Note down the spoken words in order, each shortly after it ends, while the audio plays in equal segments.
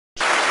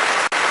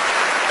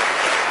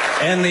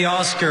And the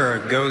Oscar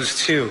goes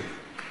to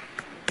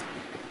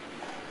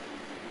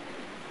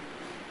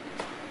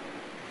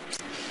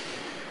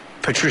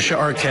Patricia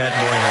Arquette,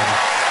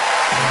 Boyhood.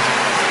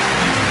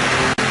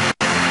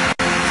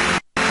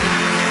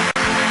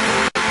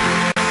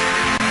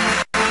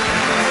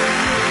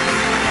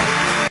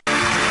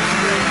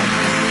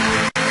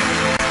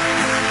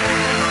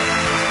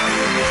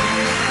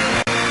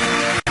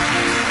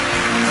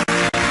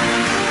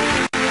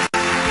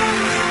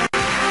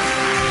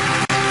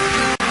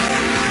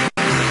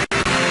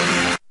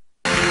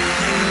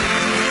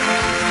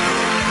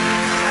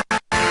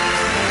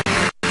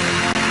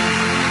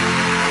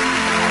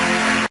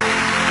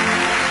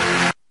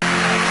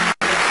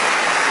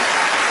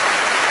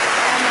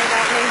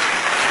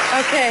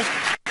 Okay.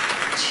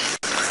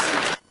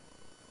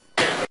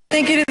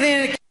 Thank you to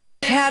the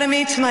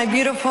Academy, to my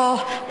beautiful,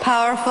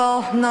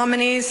 powerful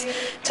nominees,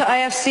 to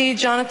IFC,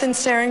 Jonathan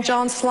Saring,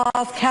 John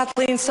Sloth,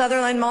 Kathleen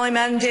Sutherland, Molly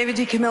Madden, David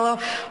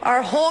DiCamillo,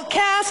 our whole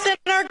cast and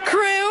our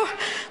crew,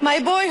 my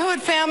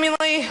boyhood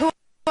family, who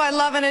I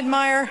love and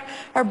admire,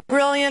 our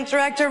brilliant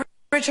director,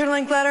 Richard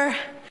Linklater,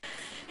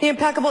 the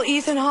impeccable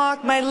Ethan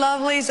Hawke, my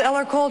lovelies,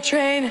 Eller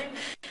Coltrane,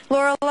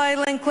 Lorelei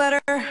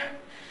Linklater,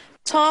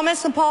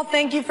 Thomas and Paul,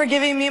 thank you for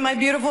giving me my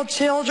beautiful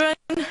children.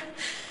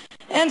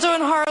 Enzo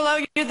and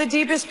Harlow, you're the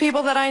deepest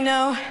people that I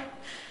know.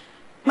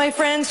 My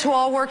friends who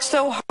all work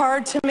so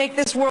hard to make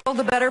this world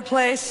a better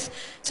place.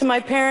 To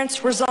my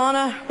parents,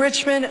 Rosanna,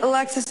 Richmond,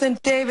 Alexis,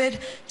 and David.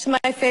 To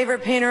my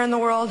favorite painter in the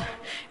world,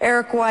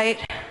 Eric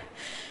White.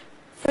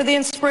 For the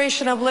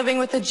inspiration of living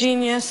with a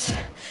genius.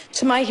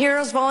 To my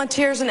heroes,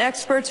 volunteers, and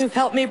experts who've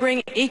helped me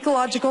bring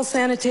ecological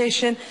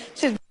sanitation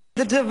to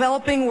the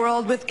developing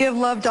world with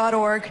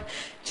GiveLove.org.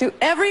 To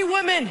every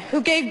woman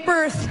who gave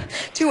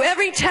birth, to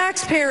every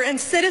taxpayer and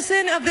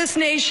citizen of this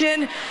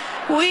nation,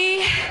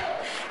 we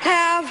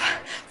have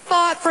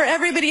fought for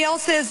everybody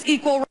else's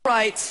equal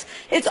rights.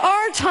 It's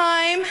our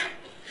time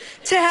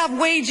to have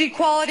wage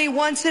equality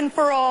once and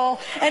for all,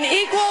 and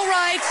equal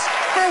rights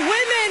for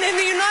women in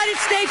the United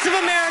States of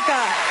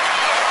America.